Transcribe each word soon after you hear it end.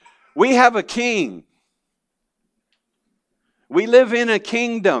We have a king. We live in a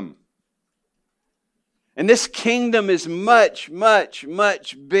kingdom. And this kingdom is much, much,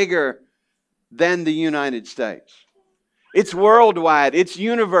 much bigger than the United States. It's worldwide. It's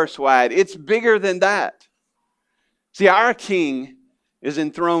universe-wide. It's bigger than that. See, our king is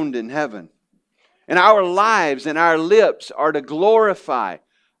enthroned in heaven. And our lives and our lips are to glorify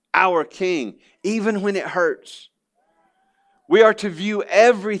our king, even when it hurts. We are to view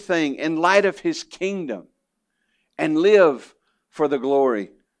everything in light of his kingdom and live for the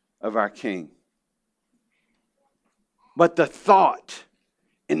glory of our king. But the thought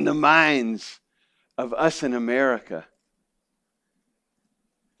in the minds of us in America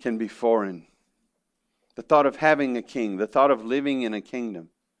can be foreign. The thought of having a king, the thought of living in a kingdom.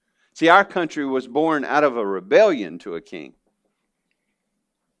 See, our country was born out of a rebellion to a king.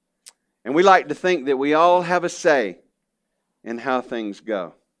 And we like to think that we all have a say in how things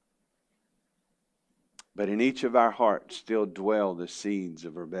go. But in each of our hearts still dwell the seeds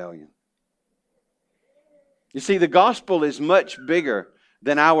of rebellion. You see, the gospel is much bigger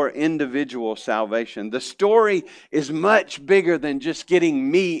than our individual salvation. The story is much bigger than just getting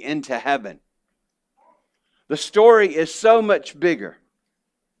me into heaven. The story is so much bigger.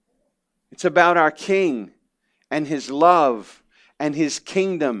 It's about our King and His love and His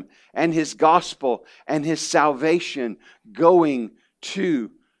kingdom and His gospel and His salvation going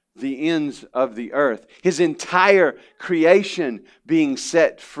to the ends of the earth. His entire creation being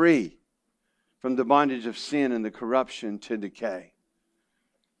set free from the bondage of sin and the corruption to decay.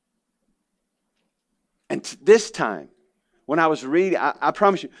 And this time, when I was reading, I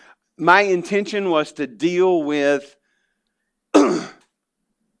promise you, my intention was to deal with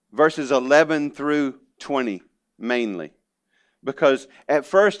verses 11 through 20 mainly. Because at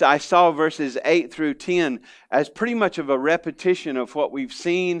first I saw verses 8 through 10 as pretty much of a repetition of what we've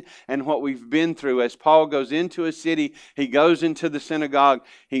seen and what we've been through. As Paul goes into a city, he goes into the synagogue,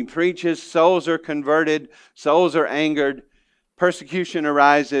 he preaches, souls are converted, souls are angered, persecution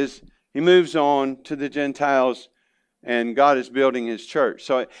arises, he moves on to the Gentiles, and God is building His church.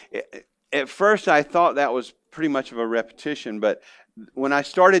 So at first I thought that was pretty much of a repetition, but when I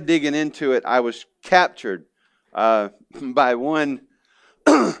started digging into it, I was captured by one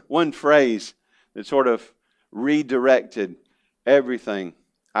phrase that sort of redirected everything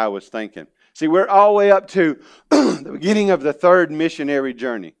I was thinking. See, we're all the way up to the beginning of the third missionary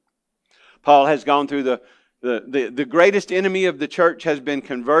journey. Paul has gone through the greatest enemy of the church has been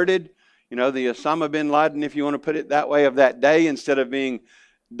converted. You know, the Osama bin Laden, if you want to put it that way, of that day, instead of being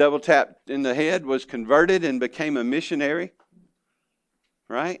double tapped in the head, was converted and became a missionary.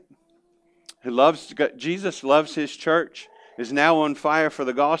 Right? Jesus loves His church, is now on fire for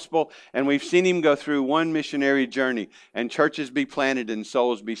the gospel, and we've seen Him go through one missionary journey and churches be planted and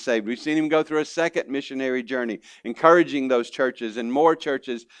souls be saved. We've seen Him go through a second missionary journey, encouraging those churches and more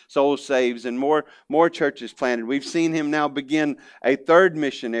churches, souls saved, and more churches planted. We've seen Him now begin a third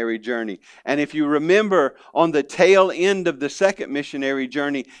missionary journey. And if you remember, on the tail end of the second missionary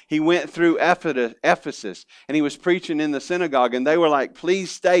journey, He went through Ephesus, and He was preaching in the synagogue, and they were like,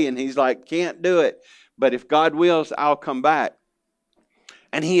 "Please stay," and He's like, "Can't do it. But if God wills, I'll come back."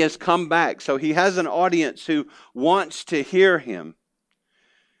 And He has come back. So He has an audience who wants to hear Him.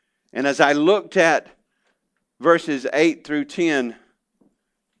 And as I looked at verses 8 through 10,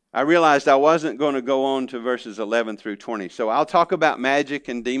 I realized I wasn't going to go on to verses 11 through 20. So I'll talk about magic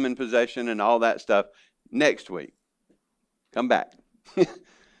and demon possession and all that stuff next week. Come back.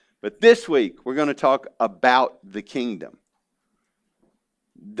 But this week, we're going to talk about the kingdom.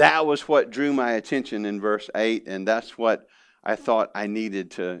 That was what drew my attention in verse 8, and that's what I thought I needed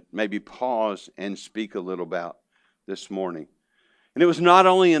to maybe pause and speak a little about this morning. And it was not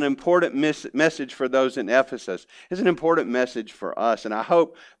only an important message for those in Ephesus, it's an important message for us. And I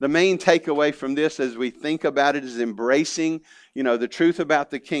hope the main takeaway from this as we think about it is embracing, the truth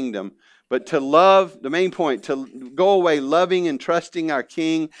about the kingdom. But to love, the main point, to go away loving and trusting our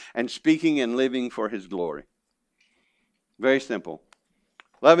King and speaking and living for His glory. Very simple.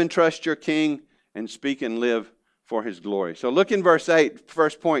 Love and trust your King and speak and live for His glory. So look in verse 8,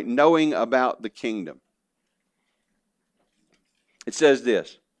 first point, knowing about the kingdom. It says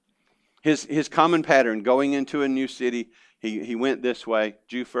this, his common pattern, going into a new city, he went this way,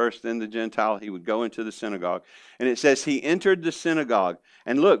 Jew first, then the Gentile, he would go into the synagogue. And it says he entered the synagogue.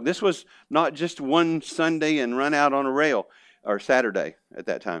 And look, this was not just one Sunday and run out on a rail, or Saturday at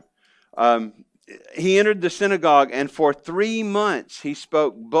that time. He entered the synagogue, and for 3 months he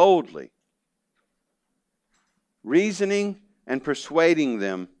spoke boldly, reasoning and persuading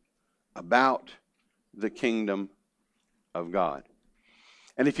them about the kingdom of God.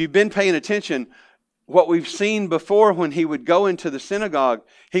 And if you've been paying attention, what we've seen before, when he would go into the synagogue,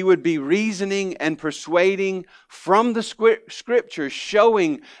 he would be reasoning and persuading from the scriptures,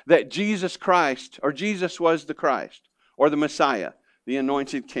 showing that Jesus Christ, or Jesus was the Christ, or the Messiah, the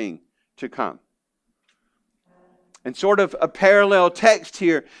anointed king to come. And sort of a parallel text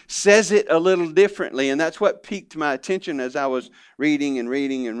here says it a little differently, and that's what piqued my attention as I was reading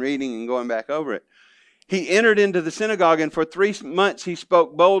and going back over it. He entered into the synagogue, and for 3 months he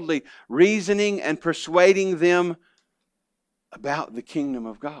spoke boldly, reasoning and persuading them about the kingdom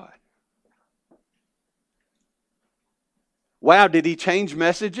of God. Wow, did he change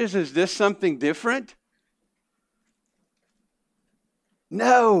messages? Is this something different?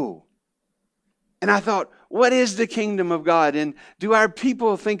 No. And I thought, what is the kingdom of God? And do our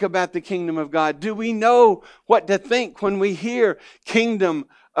people think about the kingdom of God? Do we know what to think when we hear kingdom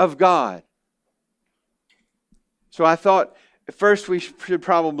of God? So I thought first we should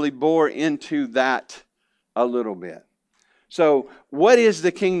probably bore into that a little bit. So what is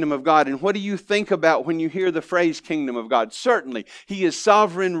the kingdom of God, and what do you think about when you hear the phrase kingdom of God? Certainly, He is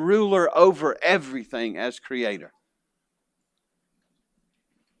sovereign ruler over everything as creator.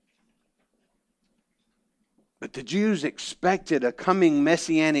 But the Jews expected a coming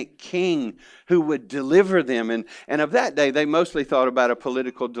messianic king who would deliver them. And of that day, they mostly thought about a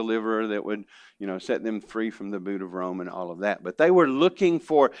political deliverer that would, set them free from the boot of Rome and all of that. But they were looking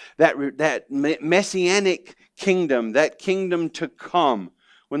for that messianic kingdom, that kingdom to come,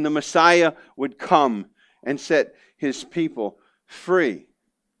 when the Messiah would come and set His people free.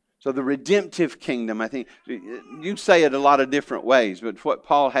 So the redemptive kingdom, I think, you say it a lot of different ways, but what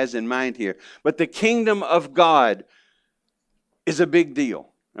Paul has in mind here. But the kingdom of God is a big deal.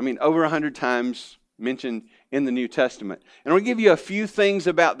 I mean, over 100 times mentioned in the New Testament. And I'll give you a few things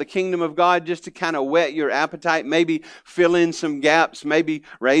about the kingdom of God just to kind of whet your appetite, maybe fill in some gaps, maybe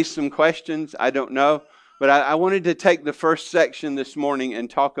raise some questions. I don't know. But I wanted to take the first section this morning and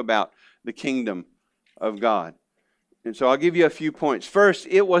talk about the kingdom of God. And so I'll give you a few points. First,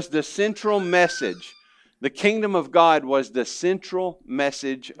 it was the central message. The kingdom of God was the central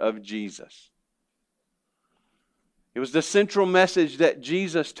message of Jesus. It was the central message that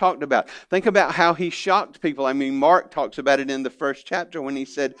Jesus talked about. Think about how He shocked people. I mean, Mark talks about it in the first chapter when he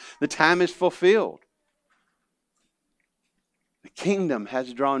said, the time is fulfilled. The kingdom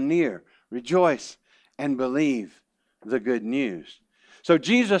has drawn near. Rejoice and believe the good news. So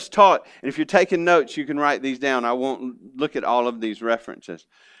Jesus taught, and if you're taking notes, you can write these down. I won't look at all of these references.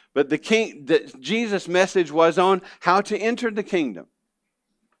 But Jesus' message was on how to enter the kingdom.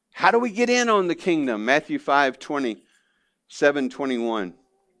 How do we get in on the kingdom? Matthew 5:27-21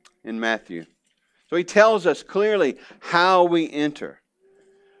 in Matthew. So He tells us clearly how we enter.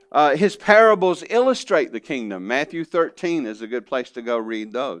 His parables illustrate the kingdom. Matthew 13 is a good place to go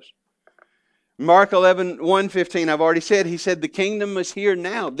read those. Mark 11:1-15, I've already said, He said the kingdom is here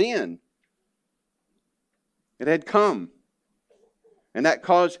now, then. It had come. And that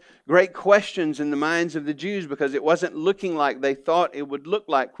caused great questions in the minds of the Jews because it wasn't looking like they thought it would look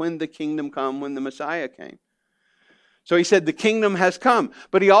like when the kingdom come, when the Messiah came. So He said the kingdom has come.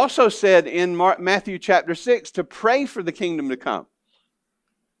 But He also said in Matthew chapter 6 to pray for the kingdom to come.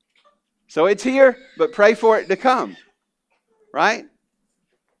 So it's here, but pray for it to come. Right?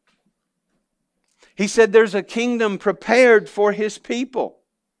 He said there's a kingdom prepared for His people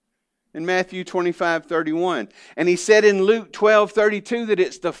in Matthew 25:31. And He said in Luke 12:32 that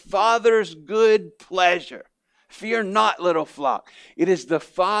it's the Father's good pleasure. Fear not, little flock. It is the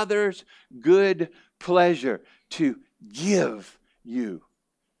Father's good pleasure to give you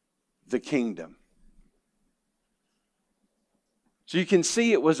the kingdom. So you can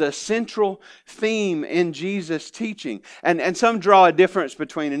see it was a central theme in Jesus' teaching. And some draw a difference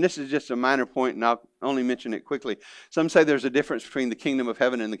between, and this is just a minor point, and I'll only mention it quickly. Some say there's a difference between the kingdom of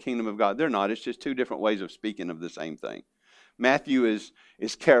heaven and the kingdom of God. They're not. It's just two different ways of speaking of the same thing. Matthew is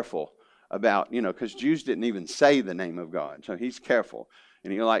careful about, because Jews didn't even say the name of God. So he's careful.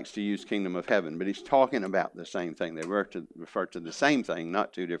 And he likes to use kingdom of heaven. But he's talking about the same thing. They refer to the same thing,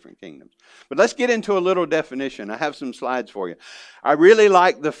 not two different kingdoms. But let's get into a little definition. I have some slides for you. I really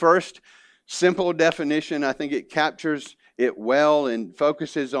like the first simple definition. I think it captures it well and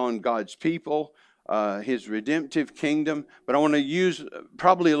focuses on God's people, His redemptive kingdom. But I want to use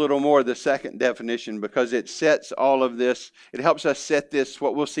probably a little more of the second definition because it sets all of this, it helps us set this,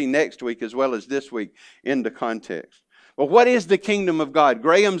 what we'll see next week as well as this week, into context. Well, what is the kingdom of God?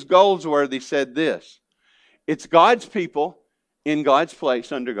 Graham's Goldsworthy said this: it's God's people in God's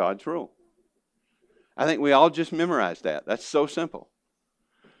place under God's rule. I think we all just memorized that. That's so simple.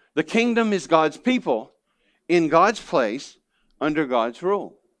 The kingdom is God's people in God's place under God's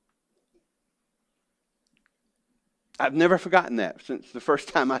rule. I've never forgotten that. Since the first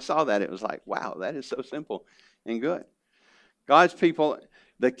time I saw that, it was like, wow, that is so simple and good. God's people,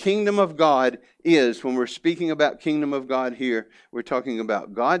 the kingdom of God is, when we're speaking about kingdom of God here, we're talking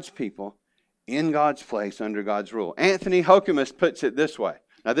about God's people in God's place under God's rule. Anthony Hokemus puts it this way.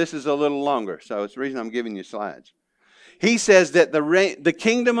 Now, this is a little longer, so it's the reason I'm giving you slides. He says that the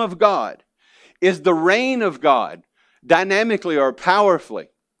kingdom of God is the reign of God, dynamically or powerfully.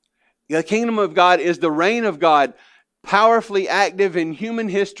 The kingdom of God is the reign of God, powerfully active in human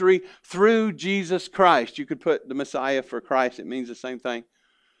history through Jesus Christ. You could put the Messiah for Christ. It means the same thing.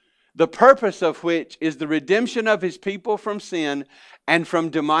 The purpose of which is the redemption of His people from sin and from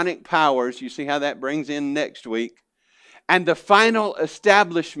demonic powers. You see how that brings in next week. And the final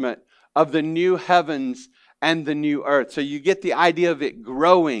establishment of the new heavens and the new earth. So you get the idea of it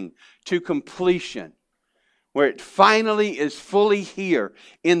growing to completion, where it finally is fully here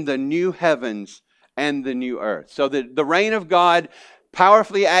in the new heavens and the new earth. So the reign of God,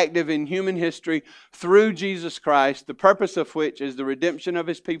 powerfully active in human history through Jesus Christ, the purpose of which is the redemption of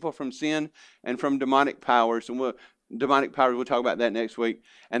His people from sin and from demonic powers. And we'll talk about that next week.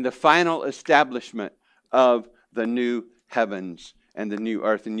 And the final establishment of the new heavens and the new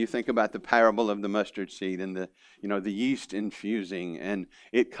earth. And you think about the parable of the mustard seed and the yeast infusing and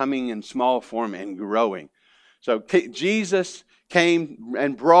it coming in small form and growing. So Jesus came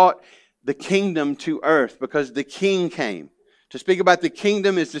and brought the kingdom to earth because the King came. To speak about the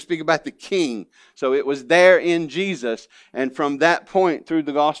kingdom is to speak about the King. So it was there in Jesus, and from that point through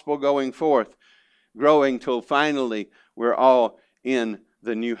the gospel going forth, growing till finally we're all in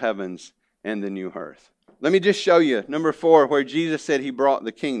the new heavens and the new earth. Let me just show you, number 4, where Jesus said He brought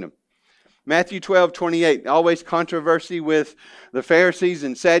the kingdom. Matthew 12:28, always controversy with the Pharisees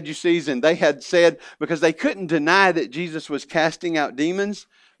and Sadducees, and they had said, because they couldn't deny that Jesus was casting out demons,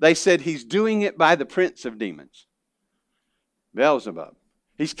 they said He's doing it by the prince of demons, Beelzebub.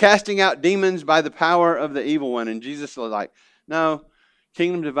 He's casting out demons by the power of the evil one. And Jesus was like, no,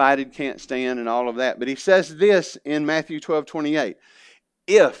 kingdom divided can't stand and all of that. But He says this in Matthew 12:28.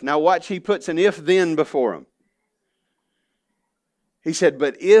 If, now watch, He puts an if then before Him. He said,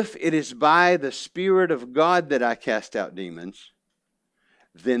 but if it is by the Spirit of God that I cast out demons,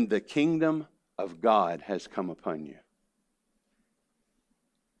 then the kingdom of God has come upon you.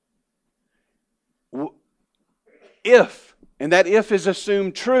 If, and that if is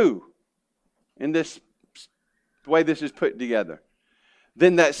assumed true in this way this is put together,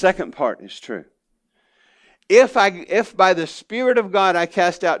 then that second part is true. If by the Spirit of God I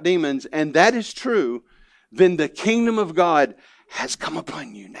cast out demons, and that is true, then the kingdom of God has come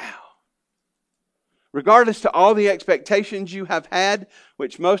upon you now. Regardless to all the expectations you have had,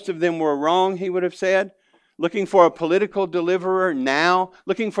 which most of them were wrong, He would have said, looking for a political deliverer now,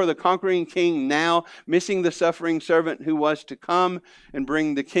 looking for the conquering king now, missing the suffering servant who was to come and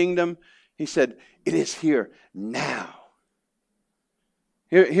bring the kingdom, He said, it is here now.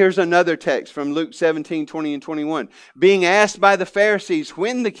 Here's another text from Luke 17:20 and 21. Being asked by the Pharisees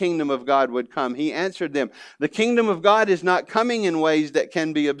when the kingdom of God would come, He answered them, the kingdom of God is not coming in ways that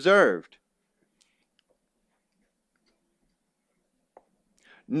can be observed.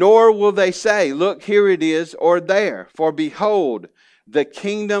 Nor will they say, look, here it is, or there. For behold, the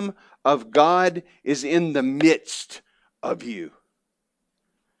kingdom of God is in the midst of you.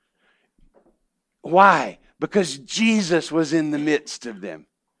 Why? Because Jesus was in the midst of them.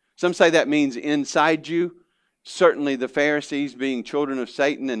 Some say that means inside you. Certainly the Pharisees, being children of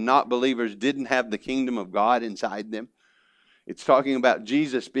Satan and not believers, didn't have the kingdom of God inside them. It's talking about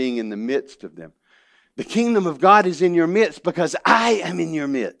Jesus being in the midst of them. The kingdom of God is in your midst because I am in your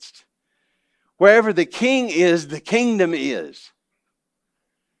midst. Wherever the king is, the kingdom is.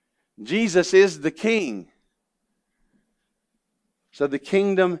 Jesus is the king. So the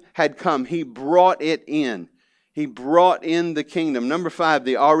kingdom had come. He brought it in. He brought in the kingdom. Number 5,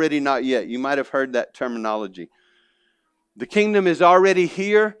 the already not yet. You might have heard that terminology. The kingdom is already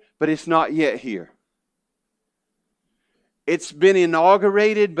here, but it's not yet here. It's been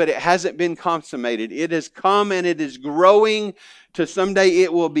inaugurated, but it hasn't been consummated. It has come and it is growing to someday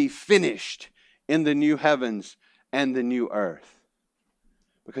it will be finished in the new heavens and the new earth.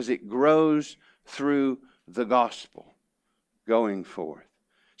 Because it grows through the gospel going forth.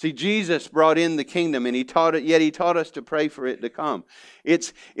 See, Jesus brought in the kingdom and He taught it, yet He taught us to pray for it to come.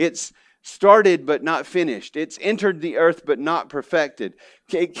 It's started but not finished. It's entered the earth but not perfected.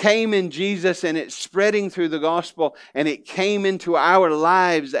 It came in Jesus and it's spreading through the gospel, and it came into our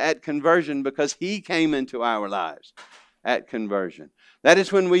lives at conversion because He came into our lives at conversion. That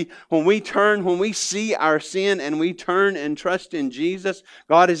is when we see our sin and we turn and trust in Jesus,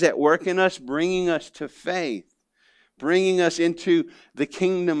 God is at work in us, bringing us to faith, bringing us into the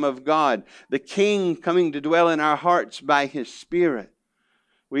kingdom of God, the King coming to dwell in our hearts by His Spirit.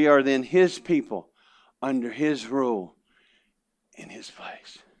 We are then His people under His rule in His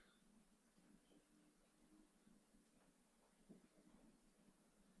place.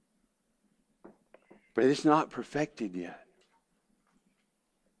 But it's not perfected yet.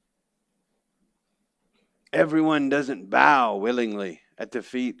 Everyone doesn't bow willingly at the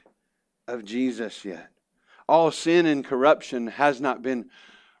feet of Jesus yet. All sin and corruption has not been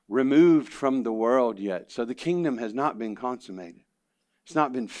removed from the world yet. So the kingdom has not been consummated. It's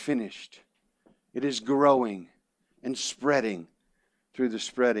not been finished. It is growing and spreading through the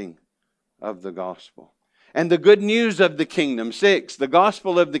spreading of the gospel. And the good news of the kingdom, 6, the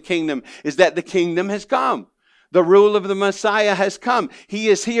gospel of the kingdom is that the kingdom has come. The rule of the Messiah has come. He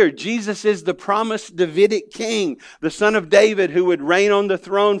is here. Jesus is the promised Davidic king, the son of David who would reign on the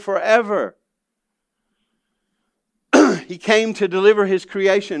throne forever. He came to deliver His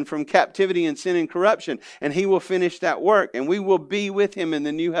creation from captivity and sin and corruption, and He will finish that work, and we will be with Him in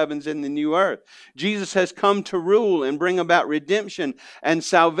the new heavens and the new earth. Jesus has come to rule and bring about redemption and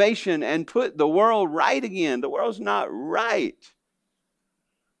salvation and put the world right again. The world's not right.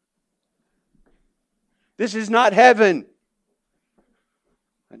 This is not heaven.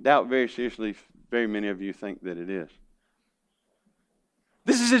 I doubt very seriously very many of you think that it is.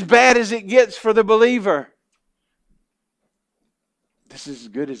 This is as bad as it gets for the believer. This is as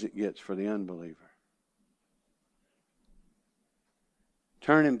good as it gets for the unbeliever.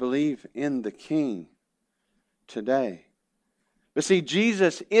 Turn and believe in the King today. But see,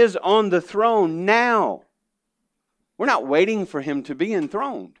 Jesus is on the throne now. We're not waiting for Him to be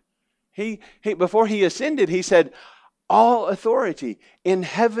enthroned. He before He ascended, He said, all authority in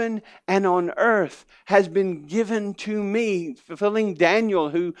heaven and on earth has been given to me, fulfilling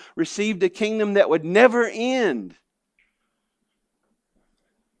Daniel, who received a kingdom that would never end.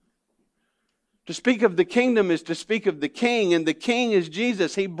 To speak of the kingdom is to speak of the King, and the King is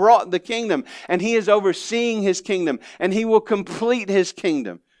Jesus. He brought the kingdom, and He is overseeing His kingdom, and He will complete His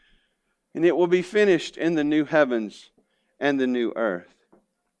kingdom. And it will be finished in the new heavens and the new earth.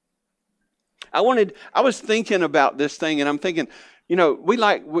 I was thinking about this thing, and I'm thinking, we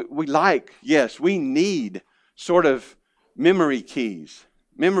need sort of memory keys,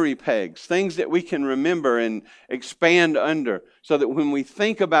 memory pegs, things that we can remember and expand under, so that when we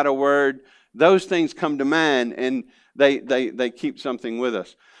think about a word, those things come to mind and they keep something with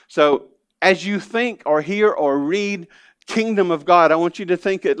us. So as you think or hear or read kingdom of God, I want you to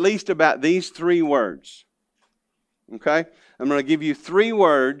think at least about these 3 words. Okay? I'm going to give you 3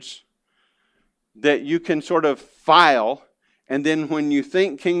 words that you can sort of file, and then when you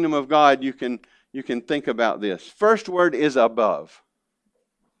think kingdom of God, you can think about this. First word is above.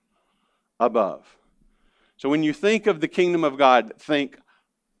 Above. So when you think of the kingdom of God, think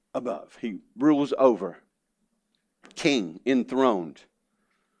above. He rules over. King, enthroned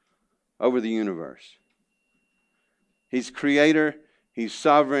over the universe. He's creator, He's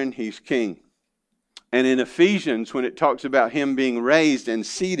sovereign, He's king. And in Ephesians, when it talks about Him being raised and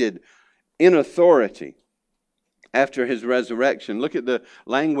seated in authority after His resurrection, look at the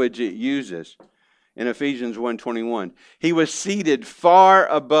language it uses in Ephesians 1:21. He was seated far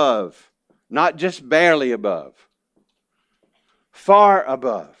above, not just barely above, far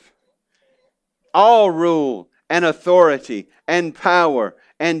above all rule and authority and power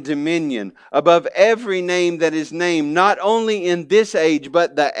and dominion, above every name that is named, not only in this age,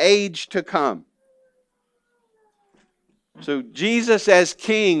 but the age to come. So Jesus as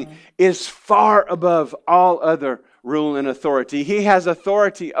King is far above all other rule and authority. He has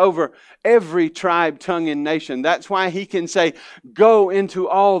authority over every tribe, tongue, and nation. That's why He can say, go into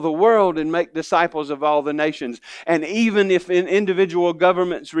all the world and make disciples of all the nations. And even if individual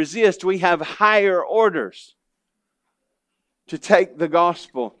governments resist, we have higher orders to take the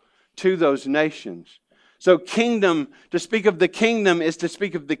gospel to those nations. So kingdom, to speak of the kingdom is to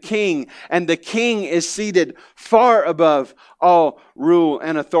speak of the King. And the King is seated far above all rule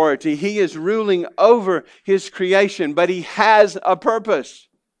and authority. He is ruling over His creation, but He has a purpose.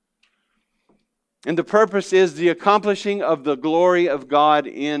 And the purpose is the accomplishing of the glory of God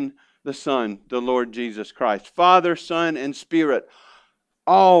in the Son, the Lord Jesus Christ. Father, Son, and Spirit,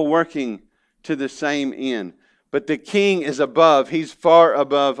 all working to the same end. But the King is above. He's far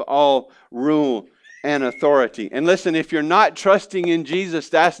above all rule and authority. And listen, if you're not trusting in Jesus,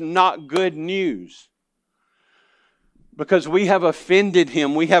 that's not good news. Because we have offended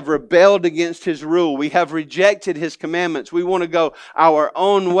Him. We have rebelled against His rule. We have rejected His commandments. We want to go our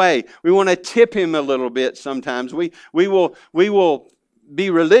own way. We want to tip Him a little bit sometimes. We will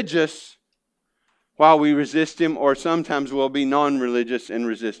be religious while we resist Him, or sometimes we'll be non-religious and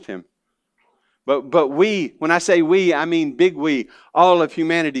resist Him. But we, when I say we, I mean big we, all of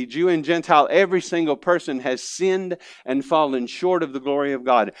humanity, Jew and Gentile, every single person has sinned and fallen short of the glory of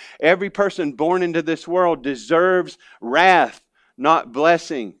God. Every person born into this world deserves wrath, not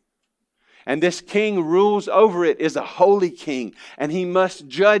blessing. And this king rules over it, is a holy king, and he must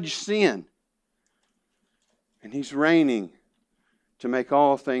judge sin. And he's reigning to make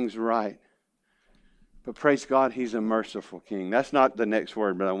all things right. But praise God, he's a merciful king. That's not the next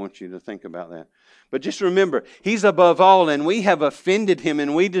word, but I want you to think about that. But just remember, he's above all, and we have offended him,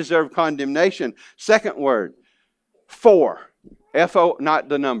 and we deserve condemnation. Second word, for. F-O, not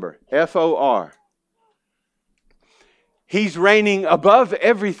the number. F-O-R. He's reigning above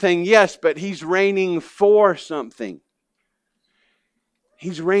everything, yes, but he's reigning for something.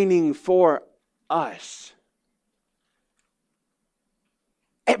 He's reigning for us.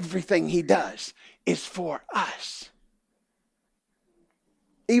 Everything he does is for us.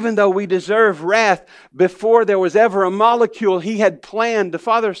 Even though we deserve wrath, before there was ever a molecule, He had planned, the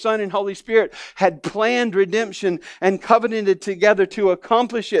Father, Son, and Holy Spirit had planned redemption and covenanted together to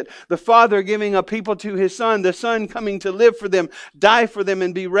accomplish it. The Father giving a people to His Son, the Son coming to live for them, die for them,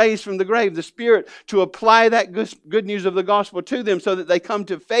 and be raised from the grave. The Spirit to apply that good news of the gospel to them so that they come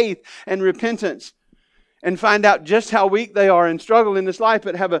to faith and repentance and find out just how weak they are and struggle in this life,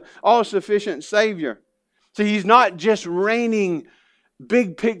 but have an all-sufficient Savior. So He's not just reigning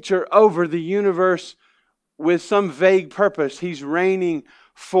big picture over the universe with some vague purpose. He's reigning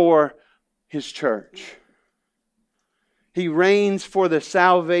for His church. He reigns for the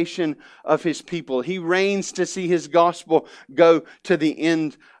salvation of His people. He reigns to see His gospel go to the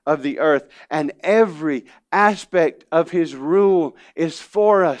end of the earth. And every aspect of His rule is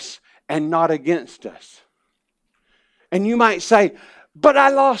for us and not against us. And you might say, but I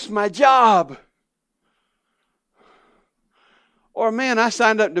lost my job. Or, man, I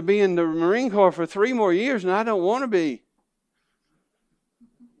signed up to be in the Marine Corps for 3 more years and I don't want to be.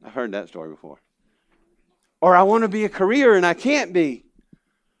 I've heard that story before. Or I want to be a career and I can't be.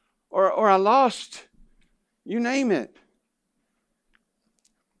 Or I lost, you name it.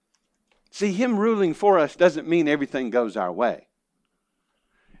 See, Him ruling for us doesn't mean everything goes our way.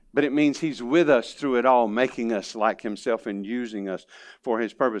 But it means He's with us through it all, making us like Himself and using us for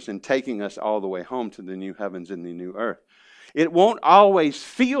His purpose and taking us all the way home to the new heavens and the new earth. It won't always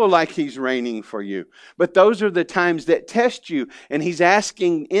feel like He's reigning for you. But those are the times that test you. And He's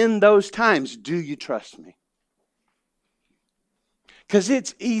asking in those times, do you trust me? Because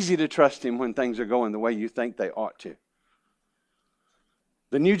it's easy to trust Him when things are going the way you think they ought to.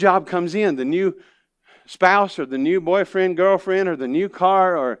 The new job comes in, the new spouse or the new boyfriend, girlfriend, or the new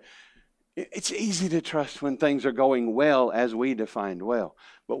car, or it's easy to trust when things are going well as we defined well.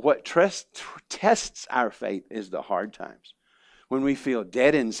 But what tests our faith is the hard times. When we feel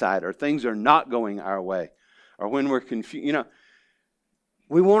dead inside, or things are not going our way, or when we're confused.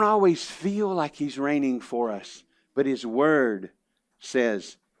 We won't always feel like He's reigning for us, but His Word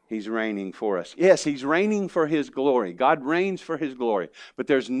says He's reigning for us. Yes, He's reigning for His glory. God reigns for His glory. But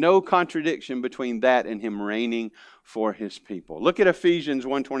there's no contradiction between that and Him reigning for His people. Look at Ephesians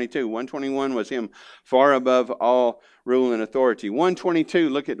 1:22. 1:21 was Him far above all rule and authority. 1:22,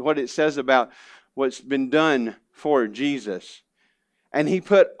 look at what it says about what's been done for Jesus. And He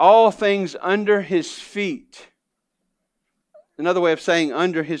put all things under His feet. Another way of saying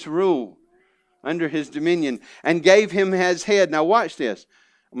under His rule, under His dominion, and gave Him as head. Now watch this.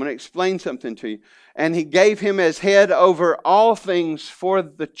 I'm going to explain something to you. And He gave Him as head over all things for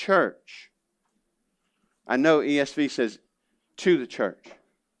the church. I know ESV says to the church.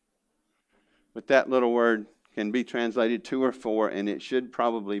 But that little word can be translated to or for, and it should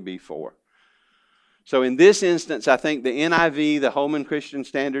probably be for. So in this instance, I think the NIV, the Holman Christian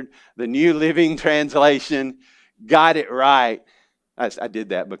Standard, the New Living Translation got it right. I did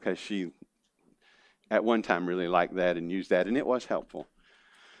that because she at one time really liked that and used that, and it was helpful.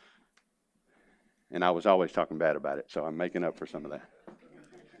 And I was always talking bad about it, so I'm making up for some of that.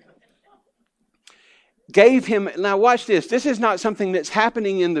 Gave Him, now watch this. This is not something that's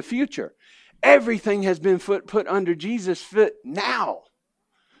happening in the future. Everything has been put under Jesus' foot now.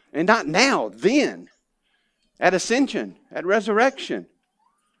 And not now, then. At ascension, at resurrection.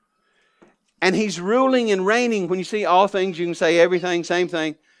 And He's ruling and reigning. When you see all things, you can say everything, same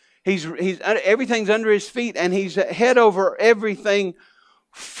thing. Everything's under His feet, and He's head over everything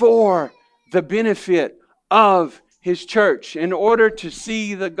for the benefit of His church, in order to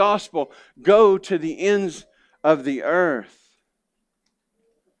see the gospel go to the ends of the earth.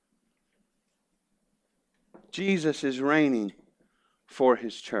 Jesus is reigning for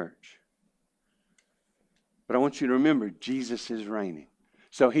His church. But I want you to remember, Jesus is reigning.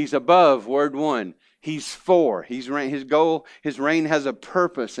 So He's above, word one. He's for. His goal, His reign has a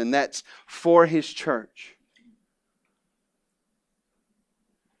purpose, and that's for His church.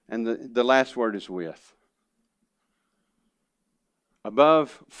 And the last word is with.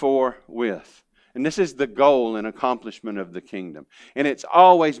 Above, for, with. And this is the goal and accomplishment of the kingdom. And it's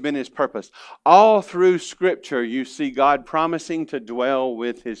always been His purpose. All through Scripture, you see God promising to dwell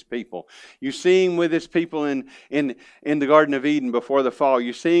with His people. You see Him with His people in the Garden of Eden before the fall.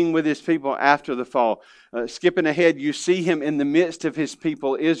 You see Him with His people after the fall. Skipping ahead, you see Him in the midst of His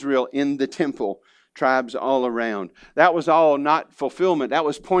people, Israel, in the temple. Tribes all around. That was all not fulfillment. That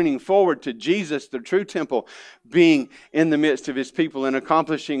was pointing forward to Jesus, the true temple, being in the midst of His people and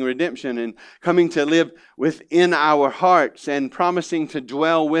accomplishing redemption and coming to live within our hearts and promising to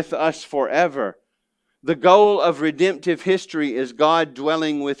dwell with us forever. The goal of redemptive history is God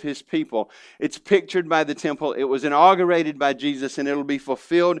dwelling with His people. It's pictured by the temple. It was inaugurated by Jesus, and it'll be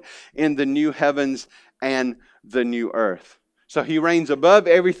fulfilled in the new heavens and the new earth. So He reigns above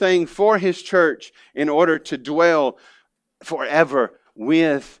everything for His church in order to dwell forever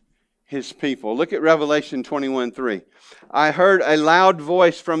with His people. Look at Revelation 21:3. I heard a loud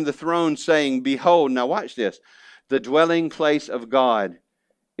voice from the throne saying, "Behold," now watch this, "the dwelling place of God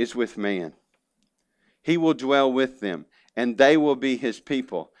is with man. He will dwell with them, and they will be His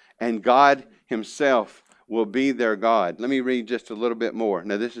people, and God Himself will be their God." Let me read just a little bit more.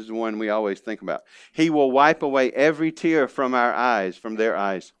 Now, this is the one we always think about. He will wipe away every tear from our eyes, from their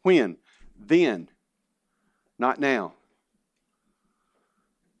eyes. When? Then. Not now.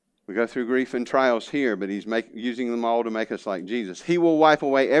 We go through grief and trials here, but He's using them all to make us like Jesus. He will wipe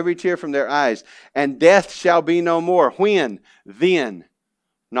away every tear from their eyes, and death shall be no more. When? Then.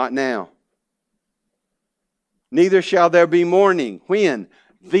 Not now. Neither shall there be mourning. When?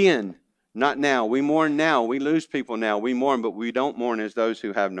 Then. Not now. We mourn now. We lose people now. We mourn, but we don't mourn as those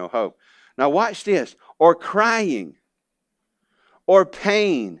who have no hope. Now watch this. Or crying. Or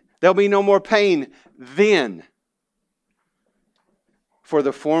pain. There'll be no more pain then. For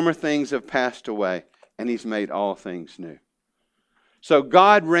the former things have passed away, and He's made all things new. So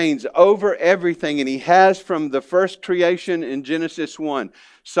God reigns over everything, and He has from the first creation in Genesis 1.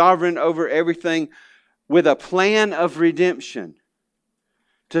 Sovereign over everything with a plan of redemption.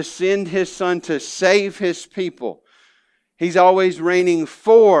 To send His Son to save His people. He's always reigning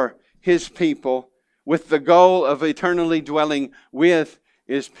for His people with the goal of eternally dwelling with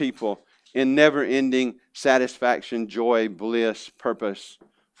His people in never-ending satisfaction, joy, bliss, purpose,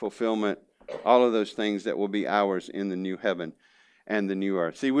 fulfillment, all of those things that will be ours in the new heaven and the new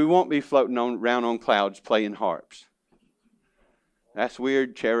earth. See, we won't be floating around on clouds playing harps. That's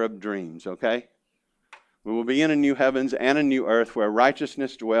weird cherub dreams, okay? We will be in a new heavens and a new earth where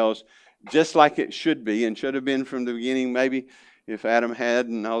righteousness dwells just like it should be and should have been from the beginning, maybe, if Adam had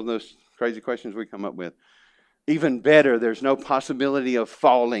and all those crazy questions we come up with. Even better, there's no possibility of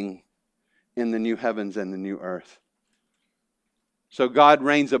falling in the new heavens and the new earth. So God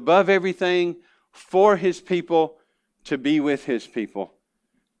reigns above everything for His people to be with His people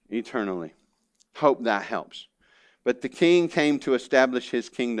eternally. Hope that helps. But the King came to establish His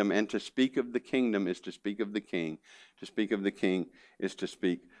kingdom, and to speak of the kingdom is to speak of the King. To speak of the King is to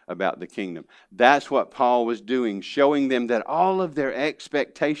speak about the kingdom. That's what Paul was doing, showing them that all of their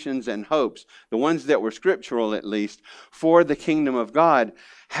expectations and hopes, the ones that were scriptural at least, for the kingdom of God,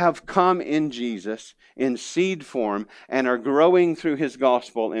 have come in Jesus in seed form and are growing through His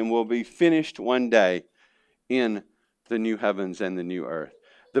gospel and will be finished one day in the new heavens and the new earth.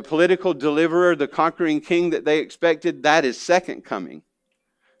 The political deliverer, the conquering king that they expected, that is second coming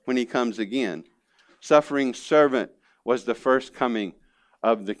when He comes again. Suffering servant was the first coming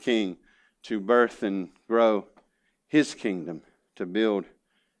of the King to birth and grow His kingdom, to build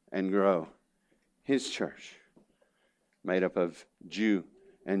and grow His church, made up of Jew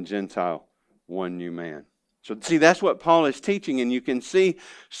and Gentile, one new man. So see, that's what Paul is teaching, and you can see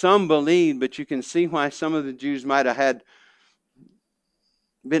some believe, but you can see why some of the Jews might have had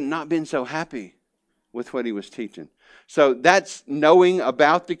not been so happy with what he was teaching. So that's knowing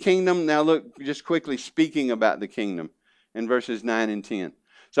about the kingdom. Now look, just quickly speaking about the kingdom in verses 9 and 10.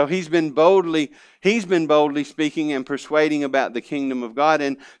 So he's been boldly speaking and persuading about the kingdom of God,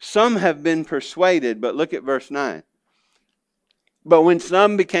 and some have been persuaded, but look at verse 9. But when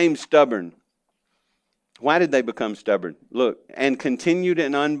some became stubborn, why did they become stubborn? Look, and continued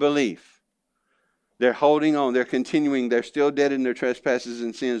in unbelief. They're holding on. They're continuing. They're still dead in their trespasses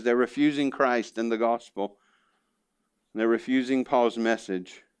and sins. They're refusing Christ and the gospel. They're refusing Paul's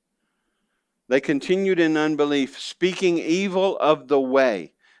message. They continued in unbelief, speaking evil of the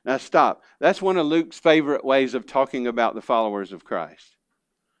way. Now stop. That's one of Luke's favorite ways of talking about the followers of Christ.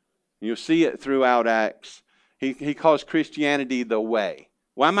 You'll see it throughout Acts. He calls Christianity the way.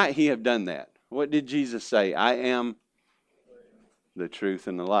 Why might he have done that? What did Jesus say? I am the truth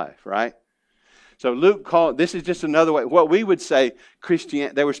and the life, right? So Luke called, this is just another way. What we would say,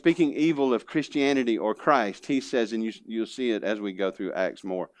 they were speaking evil of Christianity or Christ. He says, and you'll see it as we go through Acts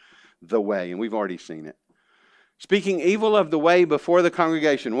more, the way. And we've already seen it. Speaking evil of the way before the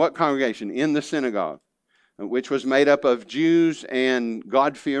congregation. What congregation? In the synagogue, which was made up of Jews and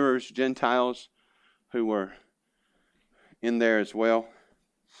God-fearers, Gentiles, who were in there as well.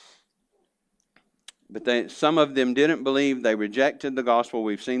 But some of them didn't believe. They rejected the gospel.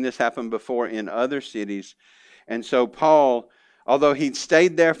 We've seen this happen before in other cities. And so Paul, although he'd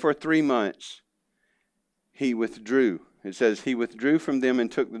stayed there for 3 months, he withdrew. It says he withdrew from them and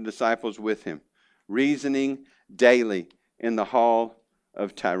took the disciples with him, reasoning daily in the hall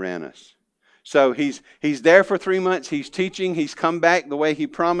of Tyrannus. So he's there for 3 months. He's teaching. He's come back the way he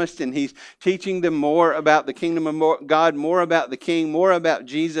promised, and he's teaching them more about the kingdom of God, more about the King, more about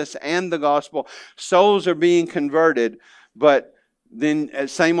Jesus and the gospel. Souls are being converted, but then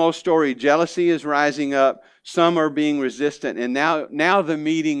same old story. Jealousy is rising up. Some are being resistant, and now the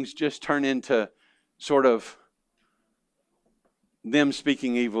meetings just turn into sort of them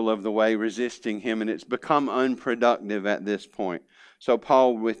speaking evil of the way, resisting him, and it's become unproductive at this point. So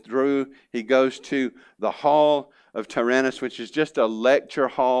Paul withdrew. He goes to the hall of Tyrannus, which is just a lecture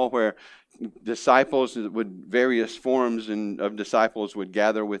hall where disciples with various forms of disciples would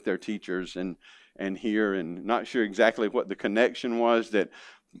gather with their teachers and hear. And not sure exactly what the connection was that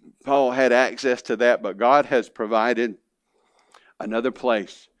Paul had access to that, but God has provided another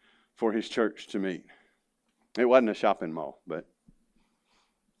place for his church to meet. It wasn't a shopping mall, but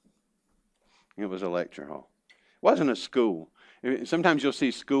it was a lecture hall. It wasn't a school. Sometimes you'll see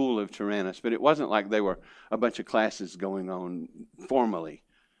School of Tyrannus, but it wasn't like they were a bunch of classes going on formally.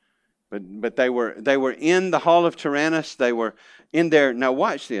 But they were in the hall of Tyrannus. They were in there. Now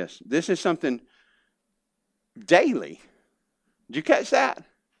watch this. This is something daily. Did you catch that?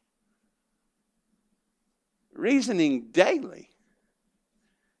 Reasoning daily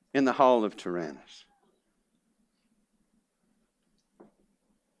in the hall of Tyrannus.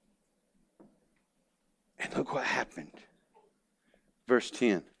 And look what happened. Verse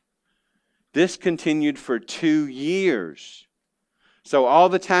 10. This continued for 2 years. So all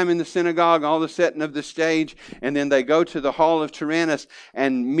the time in the synagogue, all the setting of the stage, and then they go to the hall of Tyrannus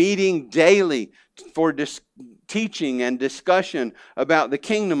and meeting daily for teaching and discussion about the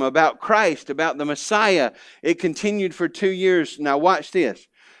kingdom, about Christ, about the Messiah. It continued for 2 years. Now watch this.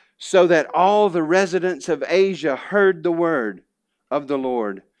 So that all the residents of Asia heard the word of the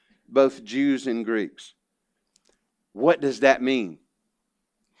Lord, both Jews and Greeks. What does that mean?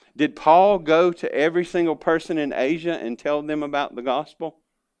 Did Paul go to every single person in Asia and tell them about the gospel?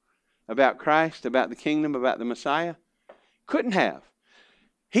 About Christ, about the kingdom, about the Messiah? Couldn't have.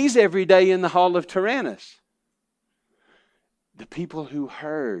 He's every day in the hall of Tyrannus. The people who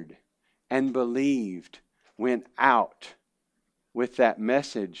heard and believed went out with that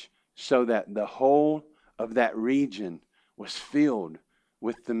message so that the whole of that region was filled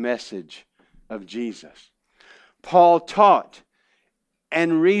with the message of Jesus. Paul taught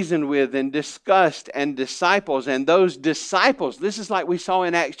and reasoned with and discussed and disciples. And those disciples, this is like we saw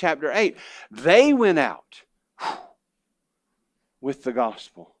in Acts chapter 8, they went out with the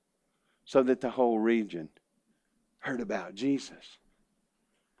gospel so that the whole region heard about Jesus.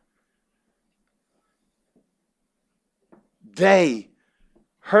 They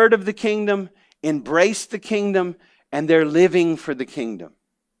heard of the kingdom, embraced the kingdom, and they're living for the kingdom.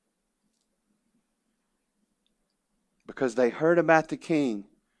 Because they heard about the King,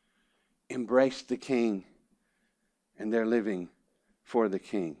 embraced the King, and they're living for the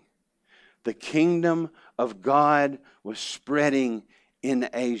King. The kingdom of God was spreading in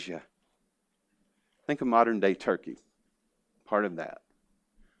Asia. Think of modern day Turkey, part of that.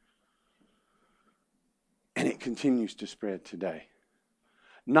 And it continues to spread today.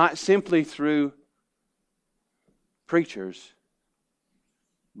 Not simply through preachers,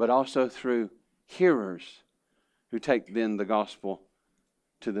 but also through hearers who take then the gospel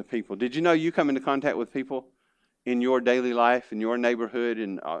to the people. Did you know you come into contact with people in your daily life, in your neighborhood,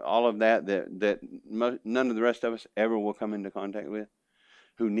 and all of that none of the rest of us ever will come into contact with,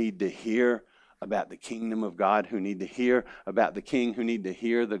 who need to hear about the kingdom of God, who need to hear about the King, who need to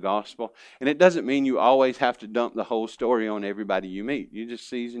hear the gospel. And it doesn't mean you always have to dump the whole story on everybody you meet. You just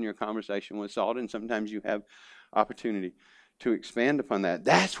season your conversation with salt, and sometimes you have opportunity to expand upon that.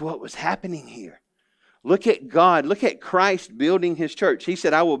 That's what was happening here. Look at God. Look at Christ building his church. He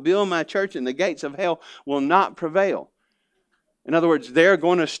said, I will build my church and the gates of hell will not prevail. In other words, they're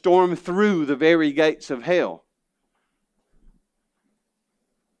going to storm through the very gates of hell.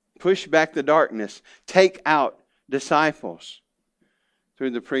 Push back the darkness. Take out disciples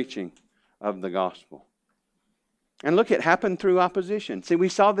through the preaching of the gospel. And look, it happened through opposition. See, we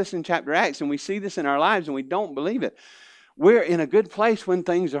saw this in chapter Acts, and we see this in our lives, and we don't believe it. We're in a good place when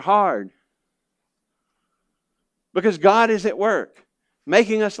things are hard. Because God is at work,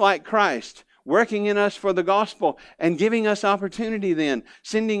 making us like Christ, working in us for the gospel, and giving us opportunity then,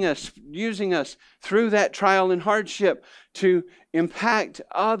 sending us, using us through that trial and hardship to impact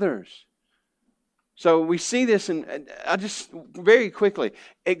others. So we see this, and I just very quickly,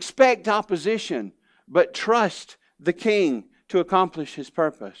 expect opposition, but trust the King to accomplish his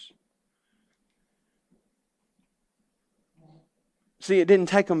purpose. See, it didn't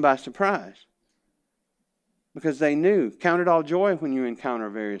take them by surprise. Because they knew. Count it all joy when you encounter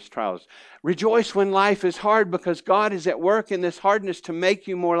various trials. Rejoice when life is hard, because God is at work in this hardness to make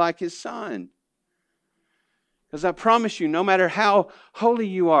you more like his Son. Because I promise you, no matter how holy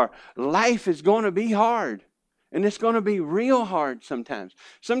you are, life is going to be hard. And it's going to be real hard sometimes.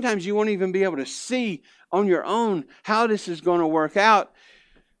 Sometimes you won't even be able to see on your own how this is going to work out.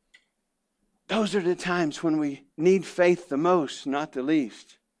 Those are the times when we need faith the most, not the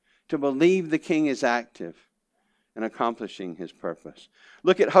least. To believe the King is active and accomplishing his purpose.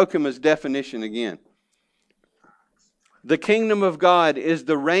 Look at Hoekema's definition again. The kingdom of God is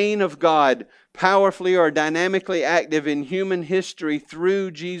the reign of God, powerfully or dynamically active in human history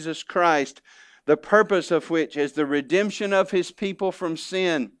through Jesus Christ, the purpose of which is the redemption of his people from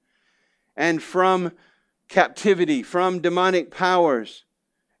sin and from captivity, from demonic powers.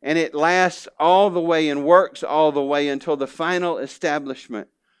 And it lasts all the way and works all the way until the final establishment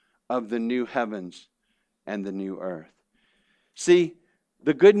of the new heavens and the new earth. See,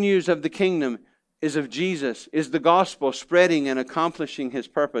 the good news of the kingdom is of Jesus, is the gospel spreading and accomplishing his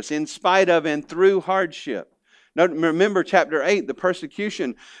purpose in spite of and through hardship. Now, remember chapter 8, the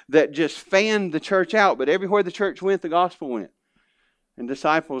persecution that just fanned the church out, but everywhere the church went, the gospel went. And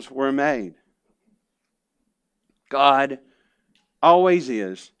disciples were made. God always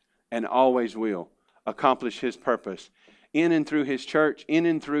is and always will accomplish his purpose in and through his church, in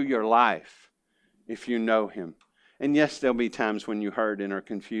and through your life, if you know him. And yes, there'll be times when you hurt and are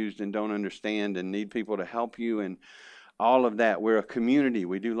confused and don't understand and need people to help you and all of that. We're a community.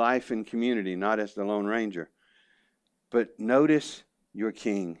 We do life in community, not as the Lone Ranger. But notice your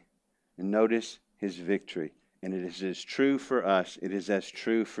King and notice his victory. And it is as true for us, it is as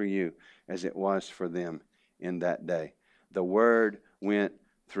true for you as it was for them in that day. The word went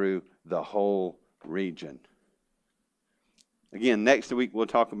through the whole region. Again, next week we'll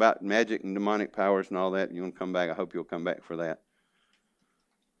talk about magic and demonic powers and all that. You want to come back? I hope you'll come back for that.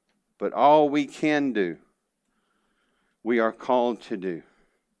 But all we can do, we are called to do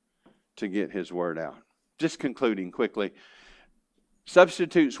to get his word out. Just concluding quickly.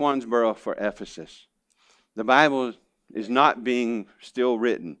 Substitute Swansboro for Ephesus. The Bible is not being still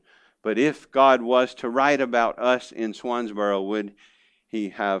written. But if God was to write about us in Swansboro, would he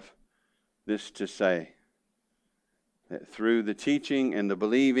have this to say? That through the teaching and the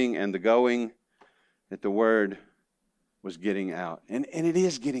believing and the going, that the word was getting out. And it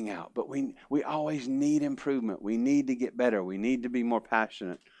is getting out, but we always need improvement. We need to get better. We need to be more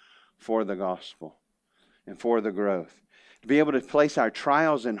passionate for the gospel and for the growth. To be able to place our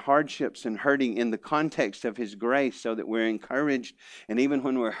trials and hardships and hurting in the context of his grace so that we're encouraged. And even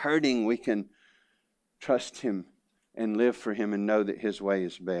when we're hurting, we can trust him and live for him and know that his way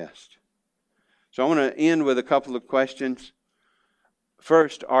is best. So I want to end with a couple of questions.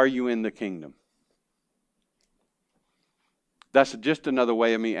 First, are you in the kingdom? That's just another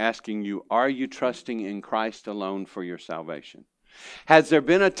way of me asking you, are you trusting in Christ alone for your salvation? Has there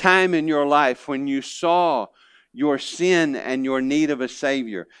been a time in your life when you saw your sin and your need of a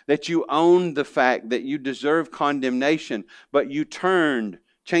Savior, that you owned the fact that you deserve condemnation, but you turned,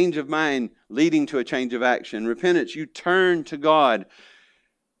 change of mind leading to a change of action, repentance, you turned to God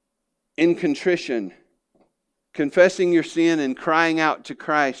in contrition, confessing your sin and crying out to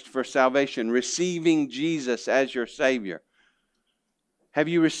Christ for salvation, receiving Jesus as your Savior? Have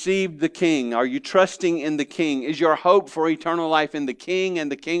you received the King? Are you trusting in the King? Is your hope for eternal life in the King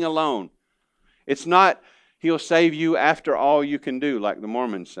and the King alone? It's not, he'll save you after all you can do, like the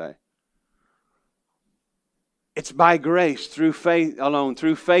Mormons say. It's by grace, through faith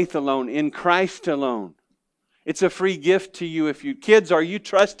alone, in Christ alone. It's a free gift to you. Kids, are you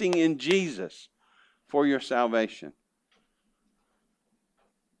trusting in Jesus for your salvation?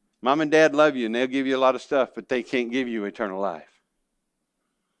 Mom and Dad love you and they'll give you a lot of stuff, but they can't give you eternal life.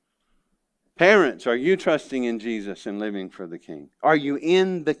 Parents, are you trusting in Jesus and living for the King? Are you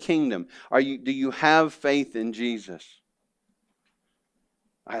in the kingdom? Do you have faith in Jesus?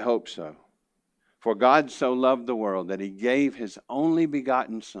 I hope so. For God so loved the world that He gave His only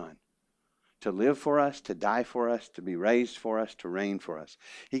begotten Son to live for us, to die for us, to be raised for us, to reign for us.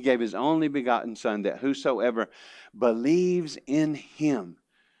 He gave His only begotten Son that whosoever believes in Him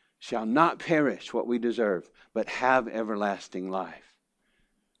shall not perish, what we deserve, but have everlasting life.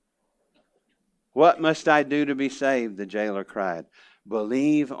 What must I do to be saved? The jailer cried.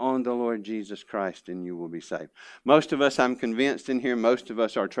 Believe on the Lord Jesus Christ and you will be saved. Most of us, I'm convinced in here, most of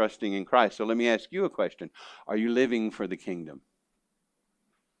us are trusting in Christ. So let me ask you a question. Are you living for the kingdom?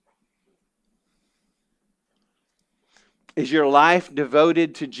 Is your life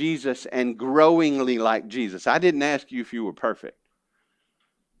devoted to Jesus and growingly like Jesus? I didn't ask you if you were perfect,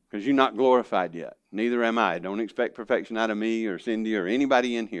 because you're not glorified yet. Neither am I. Don't expect perfection out of me or Cindy or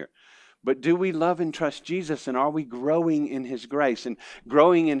anybody in here. But do we love and trust Jesus, and are we growing in His grace? And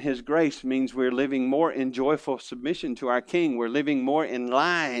growing in His grace means we're living more in joyful submission to our King. We're living more in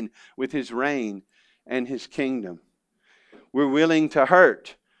line with His reign and His kingdom. We're willing to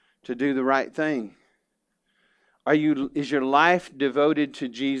hurt to do the right thing. Is your life devoted to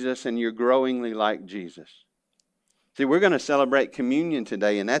Jesus and you're growingly like Jesus? See, we're going to celebrate communion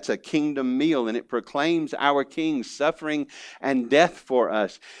today, and that's a kingdom meal, and it proclaims our King's suffering and death for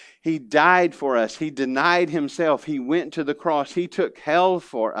us. He died for us. He denied Himself. He went to the cross. He took hell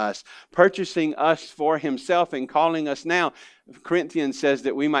for us, purchasing us for Himself and calling us now. Corinthians says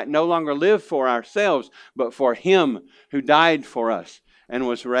that we might no longer live for ourselves, but for Him who died for us and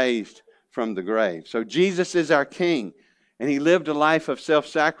was raised from the grave. So Jesus is our King, and He lived a life of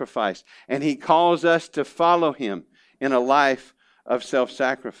self-sacrifice, and He calls us to follow Him in a life of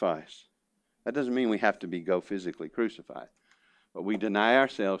self-sacrifice. That doesn't mean we have to go physically crucified, but we deny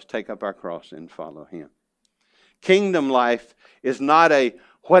ourselves, take up our cross, and follow Him. Kingdom life is not a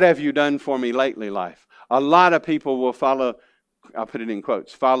 "what have you done for me lately" life. A lot of people will follow, I'll put it in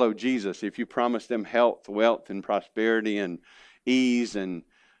quotes, follow Jesus if you promise them health, wealth, and prosperity and ease and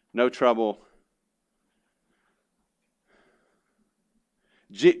no trouble.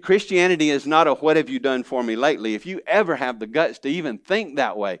 Christianity is not a "what have you done for me lately." If you ever have the guts to even think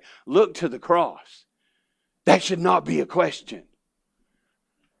that way, look to the cross. That should not be a question.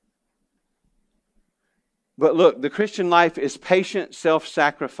 But look, the Christian life is patient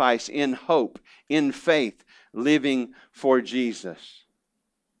self-sacrifice in hope, in faith, living for Jesus.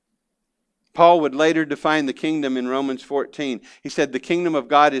 Paul would later define the kingdom in Romans 14. He said, the kingdom of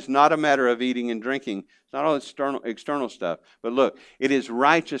God is not a matter of eating and drinking. It's not all external stuff. But look, it is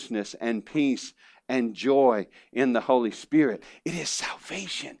righteousness and peace and joy in the Holy Spirit. It is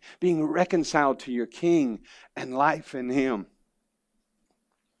salvation, being reconciled to your King and life in Him.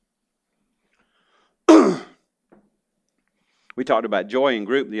 We talked about joy in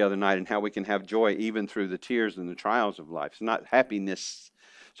group the other night and how we can have joy even through the tears and the trials of life. It's not happiness,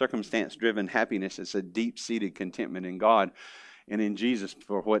 circumstance-driven happiness. It's a deep-seated contentment in God and in Jesus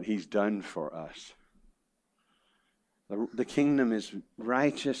for what He's done for us. The kingdom is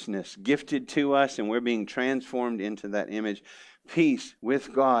righteousness gifted to us, and we're being transformed into that image. Peace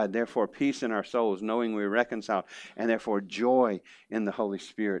with God, therefore peace in our souls, knowing we're reconciled, and therefore joy in the Holy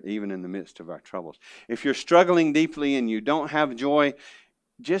Spirit, even in the midst of our troubles. If you're struggling deeply and you don't have joy,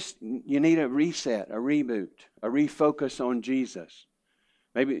 you need a reset, a reboot, a refocus on Jesus.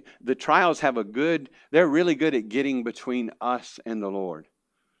 Maybe the trials they're really good at getting between us and the Lord,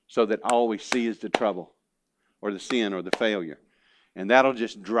 so that all we see is the trouble or the sin or the failure. And that'll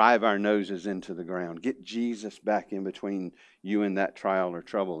just drive our noses into the ground. Get Jesus back in between you and that trial or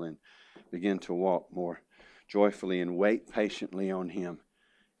trouble and begin to walk more joyfully and wait patiently on Him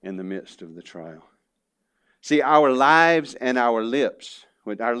in the midst of the trial. See, our lives and our lips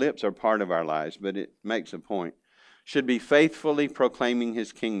are part of our lives, but it makes a point, should be faithfully proclaiming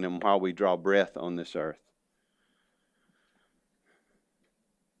His kingdom while we draw breath on this earth.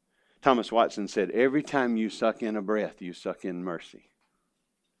 Thomas Watson said, every time you suck in a breath, you suck in mercy.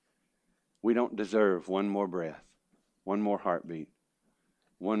 We don't deserve one more breath, one more heartbeat,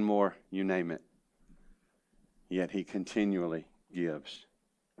 one more, you name it. Yet He continually gives,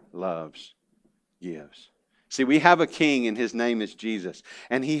 loves, gives. See, we have a king, and his name is Jesus.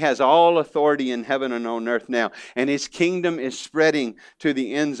 And he has all authority in heaven and on earth now. And his kingdom is spreading to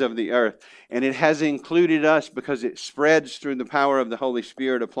the ends of the earth. And it has included us because it spreads through the power of the Holy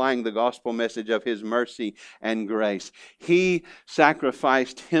Spirit, applying the gospel message of his mercy and grace. He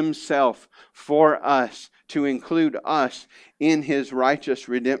sacrificed himself for us to include us in his righteous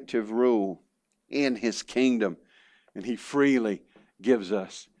redemptive rule in his kingdom. And he freely gives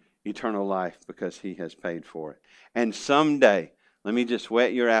us eternal life because he has paid for it. And someday, let me just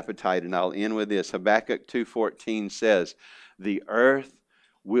whet your appetite and I'll end with this. Habakkuk 2:14 says, the earth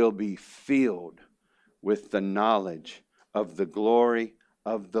will be filled with the knowledge of the glory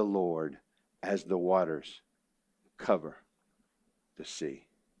of the Lord as the waters cover the sea.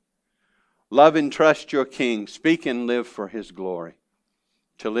 Love and trust your King. Speak and live for his glory.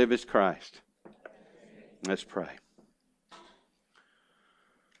 To live is Christ. Let's pray.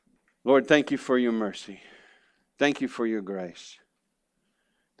 Lord, thank you for your mercy. Thank you for your grace.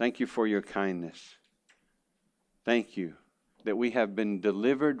 Thank you for your kindness. Thank you that we have been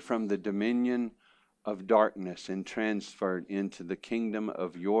delivered from the dominion of darkness and transferred into the kingdom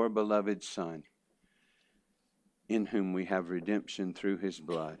of your beloved Son, in whom we have redemption through his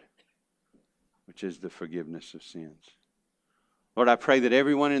blood, which is the forgiveness of sins. Lord, I pray that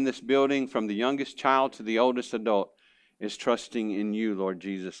everyone in this building, from the youngest child to the oldest adult, is trusting in you, Lord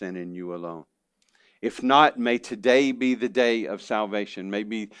Jesus, and in you alone. If not, may today be the day of salvation.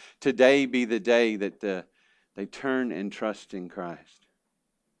 May today be the day that they turn and trust in Christ.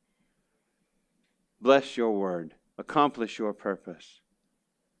 Bless your word. Accomplish your purpose.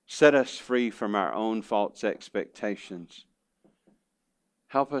 Set us free from our own false expectations.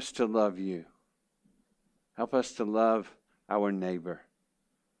 Help us to love you. Help us to love our neighbor.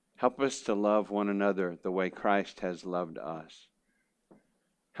 Help us to love one another the way Christ has loved us.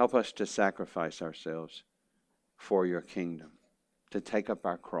 Help us to sacrifice ourselves for your kingdom, to take up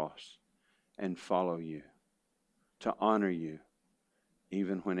our cross and follow you, to honor you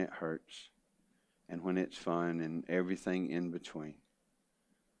even when it hurts and when it's fun and everything in between.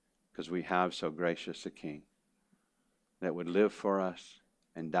 Because we have so gracious a King that would live for us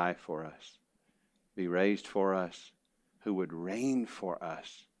and die for us, be raised for us, who would reign for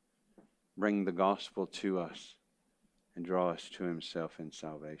us, bring the gospel to us, and draw us to himself in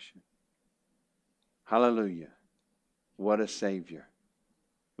salvation. Hallelujah. What a Savior.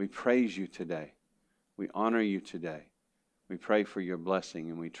 We praise you today. We honor you today. We pray for your blessing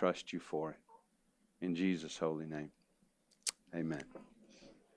and we trust you for it. In Jesus' holy name, amen.